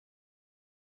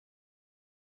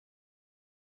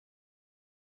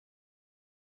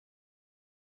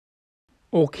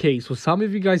Okay, so some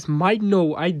of you guys might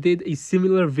know I did a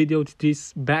similar video to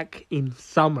this back in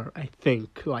summer, I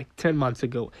think, like 10 months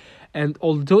ago. And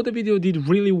although the video did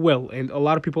really well and a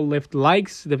lot of people left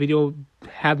likes, the video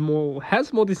has more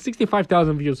than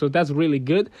 65,000 views, so that's really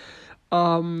good.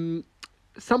 Some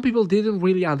people didn't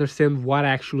really understand what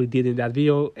I actually did in that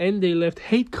video, and they left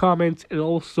hate comments and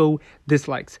also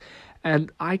dislikes.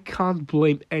 And I can't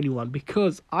blame anyone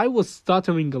because I was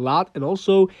stuttering a lot, and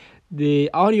also the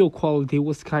audio quality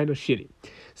was kind of shitty.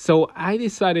 So I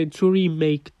decided to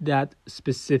remake that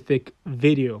specific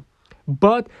video.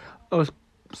 But a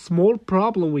small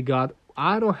problem we got,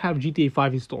 I don't have GTA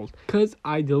 5 installed because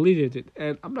I deleted it,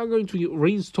 and I'm not going to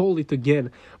reinstall it again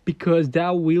because that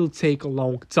will take a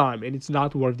long time and it's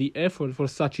not worth the effort for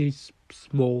such a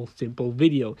small simple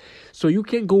video. So you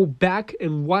can go back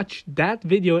and watch that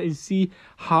video and see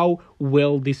how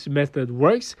well this method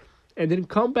works, and then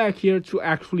come back here to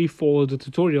actually follow the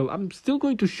tutorial. I'm still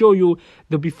going to show you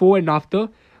the before and after,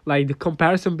 like the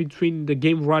comparison between the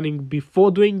game running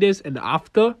before doing this and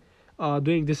after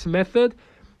doing this method,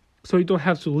 so you don't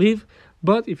have to leave,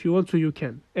 but if you want to, you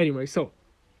can. Anyway, so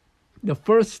the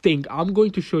first thing I'm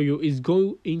going to show you is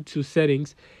go into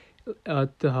settings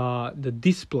at the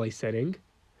display setting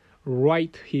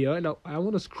right here. Now I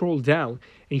want to scroll down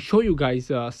and show you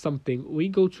guys something. We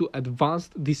go to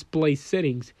advanced display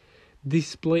settings,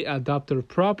 display adapter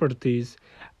properties,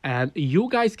 and you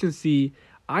guys can see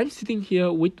I'm sitting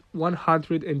here with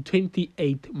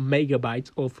 128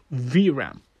 megabytes of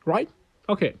VRAM, right?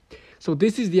 Okay, so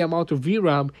this is the amount of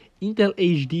VRAM Intel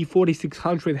HD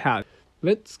 4600 has.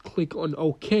 Let's click on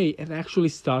OK and actually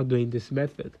start doing this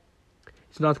method.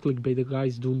 It's not clickbait,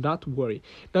 guys, do not worry.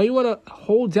 Now you want to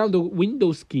hold down the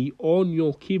Windows key on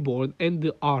your keyboard and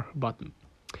the R button,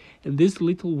 and this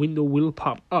little window will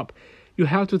pop up. You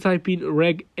have to type in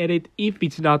regedit if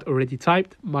it's not already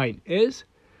typed. Mine is.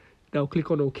 Now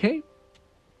click on OK.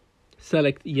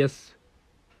 Select yes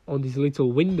on this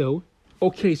little window.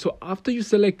 Okay, so after you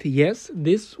select yes,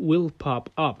 this will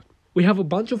pop up. We have a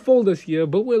bunch of folders here,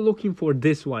 but we're looking for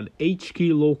this one,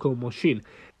 HKEY LOCALMACHINE.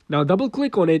 Now double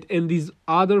click on it and these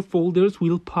other folders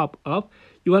will pop up.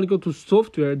 You want to go to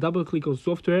software, double click on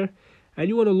software, and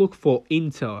you want to look for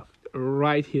Intel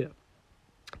right here.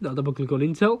 Now double click on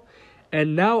Intel,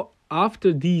 and now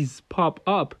after these pop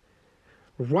up,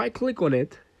 right click on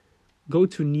it, go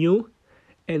to new,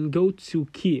 and go to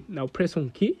key. Now press on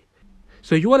key.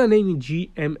 So you want to name it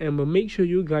GMM, but make sure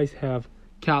you guys have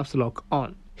caps lock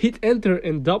on. Hit enter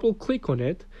and double click on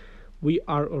it. We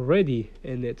are already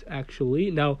in it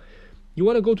actually. Now you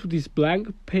want to go to this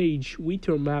blank page with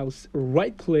your mouse,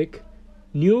 right click,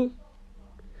 new,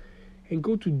 and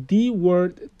go to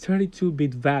Dword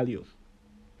 32-bit value.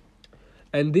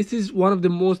 And this is one of the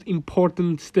most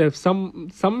important steps.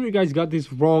 Some of you guys got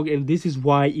this wrong, and this is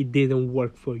why it didn't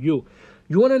work for you.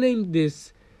 You want to name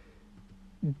this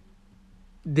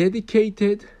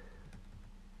dedicated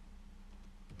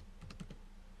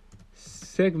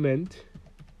segment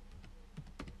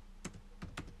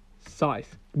size,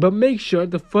 but make sure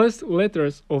the first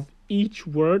letters of each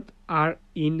word are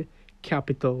in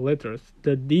capital letters,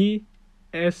 the D,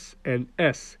 S, and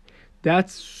S.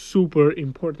 That's super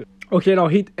important. Okay, now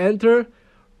hit enter,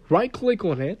 right click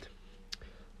on it,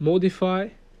 modify,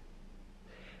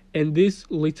 and this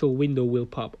little window will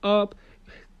pop up.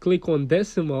 Click on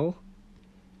decimal,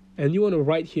 and you want to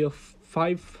write here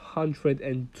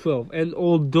 512. And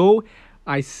although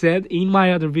I said in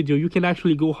my other video you can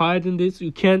actually go higher than this,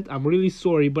 you can't. I'm really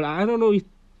sorry, but I don't know if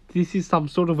this is some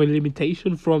sort of a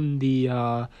limitation from the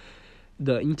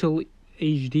Intel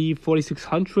HD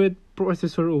 4600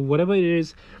 processor or whatever it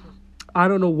is. I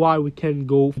don't know why we can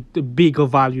go the bigger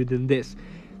value than this.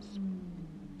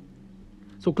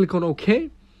 So click on OK,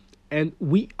 and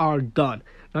we are done.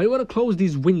 Now you want to close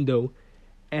this window,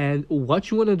 and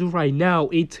what you want to do right now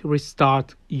is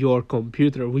restart your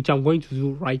computer, which I'm going to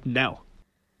do right now.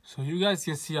 So you guys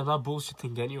can see I'm not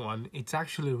bullshitting anyone. It's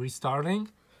actually restarting.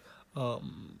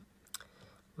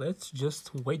 Let's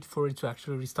just wait for it to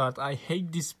actually restart. I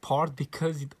hate this part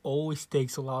because it always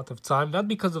takes a lot of time. Not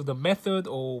because of the method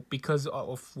or because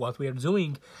of what we are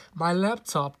doing. My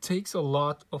laptop takes a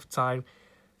lot of time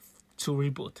to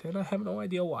reboot, and I have no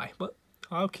idea why, but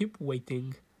I'll keep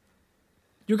waiting.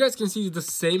 You guys can see the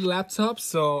same laptop,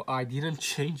 so I didn't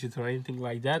change it or anything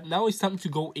like that. Now it's time to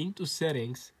go into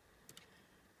settings.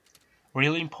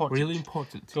 Really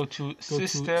important. Go to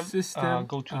system,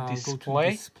 go to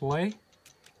display.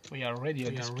 We are ready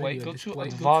at display. Go to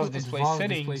advanced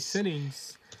display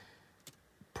settings,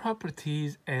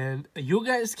 properties, and you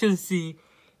guys can see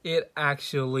it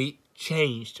actually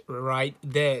changed right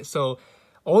there. So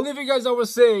Only of you guys that were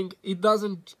saying it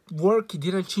doesn't work, it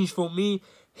didn't change for me.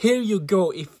 Here you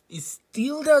go. If it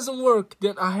still doesn't work,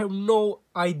 then I have no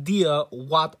idea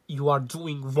what you are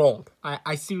doing wrong.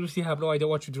 I seriously have no idea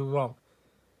what you're doing wrong.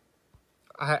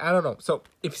 I don't know. So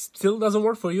if it still doesn't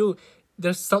work for you,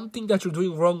 there's something that you're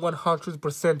doing wrong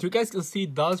 100%. You guys can see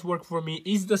it does work for me.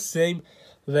 It's the same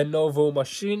Lenovo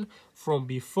machine from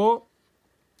before.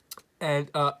 And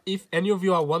if any of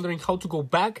you are wondering how to go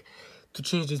back to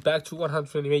change this back to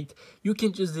 128, you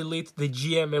can just delete the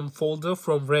GMM folder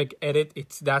from regedit.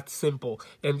 It's that simple,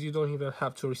 and you don't even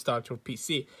have to restart your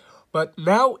PC. But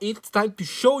now it's time to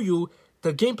show you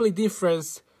the gameplay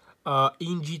difference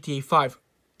in GTA 5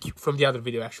 from the other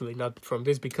video, actually, not from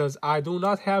this, because I do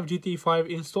not have GTA 5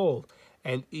 installed,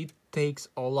 and it takes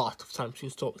a lot of time to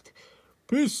install it.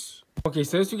 Peace. Okay,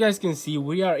 so as you guys can see,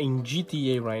 we are in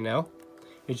GTA right now.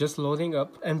 It's just loading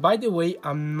up. And by the way,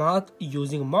 I'm not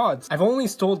using mods. I've only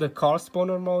installed the car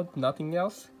spawner mode, nothing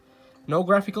else. No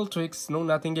graphical tricks, no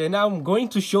nothing. And now I'm going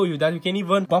to show you that you can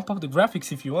even bump up the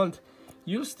graphics if you want.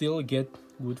 You still get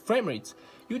good frame rates.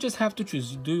 You just have to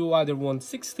choose. Do you either want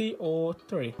 60 or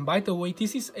 30? By the way,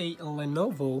 this is a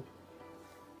Lenovo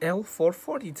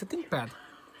L440. It's a ThinkPad.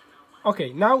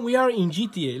 Okay, now we are in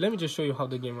GTA. Let me just show you how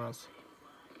the game runs.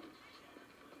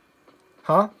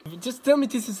 Huh? Just tell me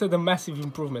this is a massive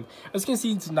improvement. As you can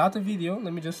see, it's not a video.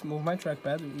 Let me just move my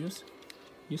trackpad.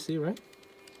 You see, right?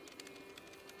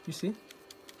 You see?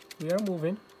 We are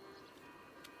moving.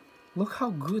 Look how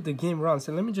good the game runs.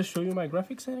 And let me just show you my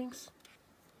graphic settings.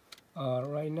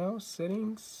 Right now,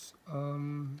 settings.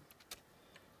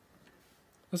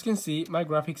 As you can see, my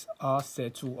graphics are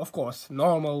set to, of course,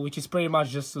 normal, which is pretty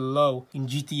much just low in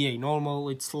GTA. Normal,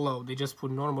 it's low. They just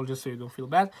put normal just so you don't feel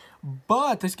bad.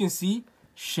 But as you can see,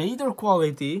 shader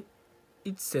quality,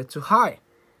 it's set to high.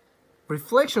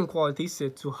 Reflection quality is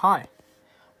set to high,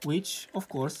 which, of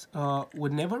course,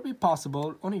 would never be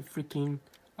possible on a freaking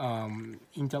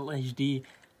Intel HD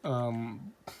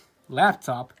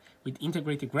laptop with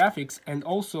integrated graphics. And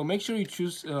also make sure you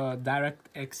choose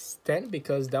DirectX 10,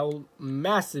 because that will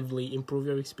massively improve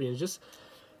your experience. Just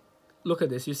look at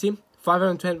this. You see,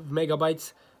 512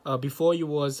 megabytes. Before it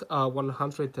was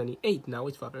 128. Now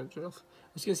it's 512.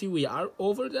 As you can see, we are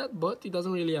over that, but it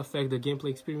doesn't really affect the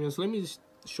gameplay experience. Let me just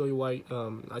show you why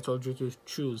I told you to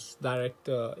choose Direct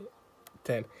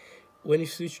 10. When you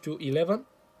switch to 11,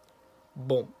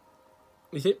 boom.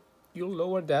 You see, you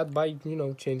lower that by, you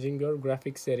know, changing your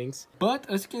graphic settings. But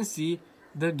as you can see,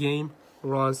 the game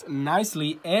runs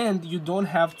nicely, and you don't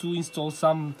have to install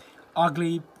some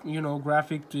ugly, you know,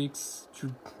 graphic tricks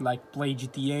to like play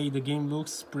GTA. The game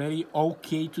looks pretty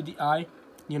okay to the eye,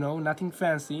 you know, nothing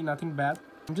fancy, nothing bad.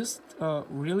 I'm just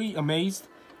really amazed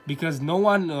because no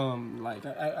one like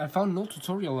I found no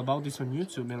tutorial about this on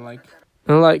YouTube, and like,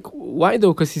 why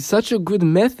though? Because it's such a good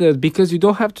method, because you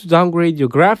don't have to downgrade your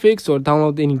graphics or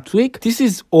download any tweak. This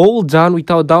is all done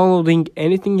without downloading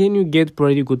anything, and you get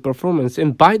pretty good performance.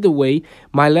 And by the way,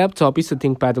 my laptop is a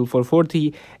ThinkPad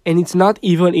L440, and it's not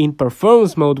even in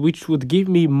performance mode, which would give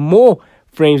me more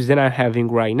frames than I'm having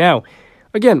right now.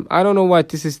 Again, I don't know why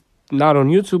this is not on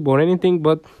YouTube or anything,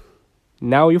 but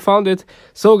now you found it.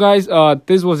 So guys,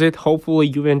 this was it. Hopefully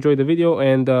you enjoyed the video,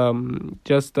 and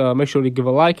just make sure to give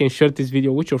a like and share this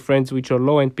video with your friends, with your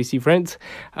low-end PC friends.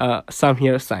 Sam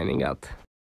here signing out.